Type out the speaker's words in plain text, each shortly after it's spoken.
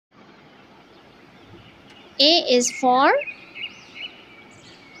A is for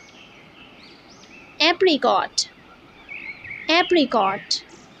apricot. Apricot.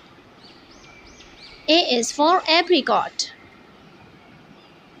 A is for apricot.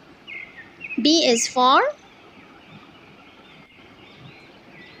 B is for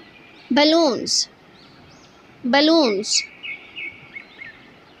balloons. Balloons.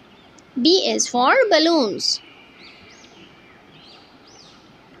 B is for balloons.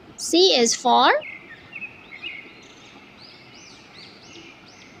 C is for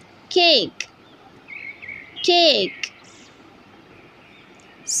cake. Cake.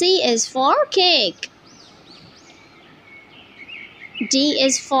 C is for cake. D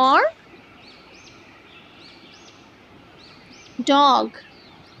is for dog.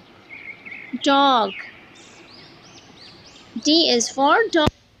 Dog. D is for dog.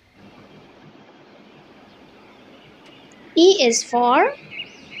 E is for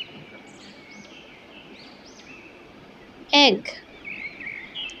egg.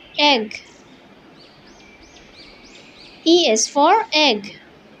 Egg. E is for egg.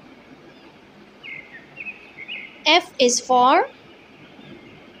 F is for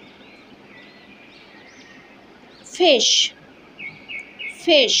fish.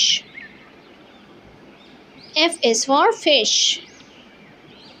 Fish. F is for fish.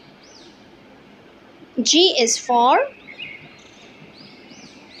 G is for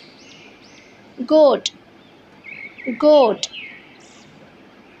goat. Goat.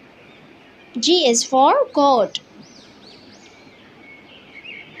 G is for goat.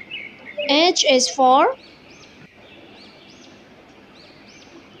 H is for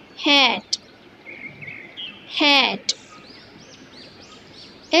hat. Hat.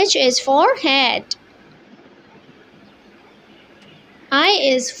 H is for hat. I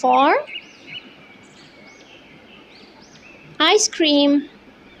is for ice cream.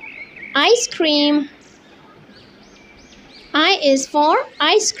 Ice cream. I is for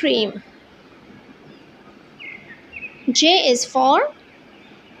ice cream. J is for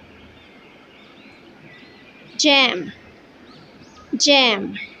jam.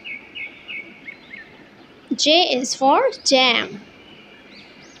 Jam. J is for jam.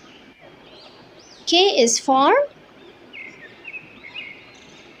 K is for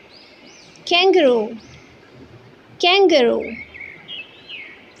kangaroo. Kangaroo.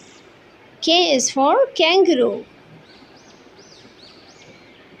 K is for kangaroo.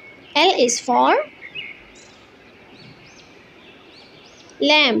 L is for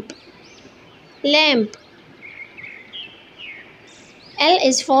lamp. Lamp. L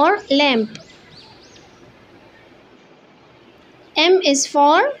is for lamp. M is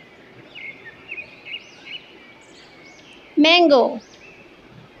for mango.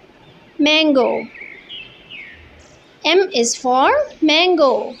 Mango. M is for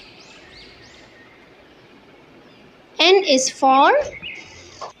mango. N is for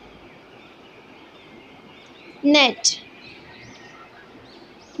net.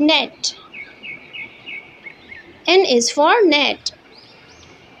 Net. N is for net.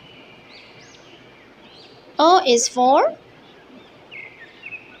 O is for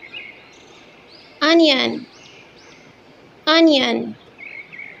onion. Onion.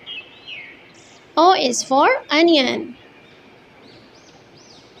 O is for onion.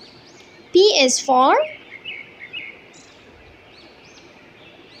 P is for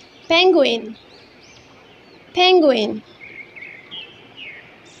penguin. Penguin.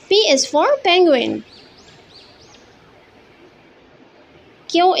 P is for penguin.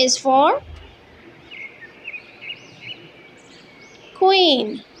 Q is for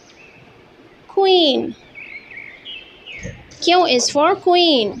queen. Queen. Q is for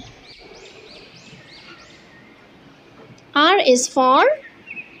queen. R is for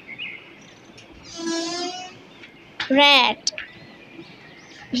rat.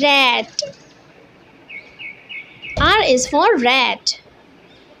 Rat. R is for rat.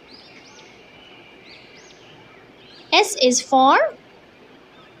 S is for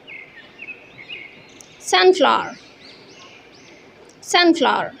sunflower.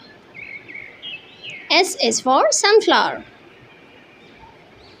 Sunflower. S is for sunflower.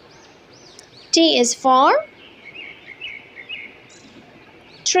 T is for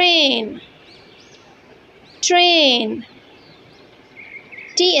train. Train.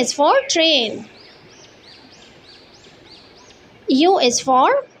 T is for train. U is for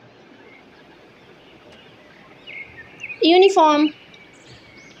uniform.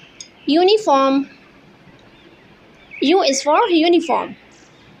 Uniform. U is for uniform.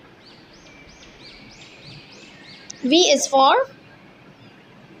 V is for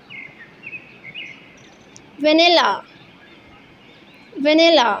vanilla.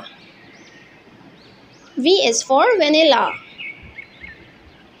 Vanilla. V is for vanilla.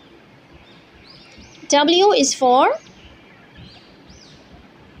 W is for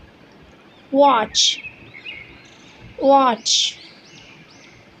watch. Watch.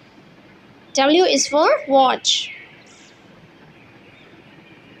 W is for watch.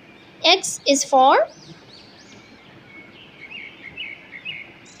 X is for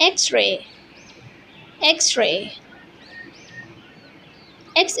X-ray. X-ray.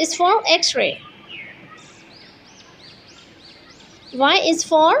 X is for X-ray. Y is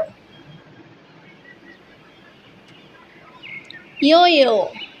for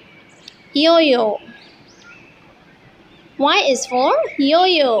yo-yo. Yo-yo. Y is for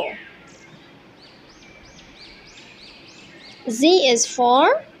yo-yo. Z is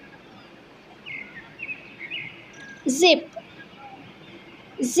for zip.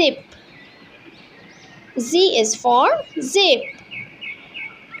 Zip. Z is for zip.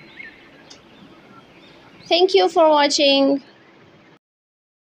 Thank you for watching.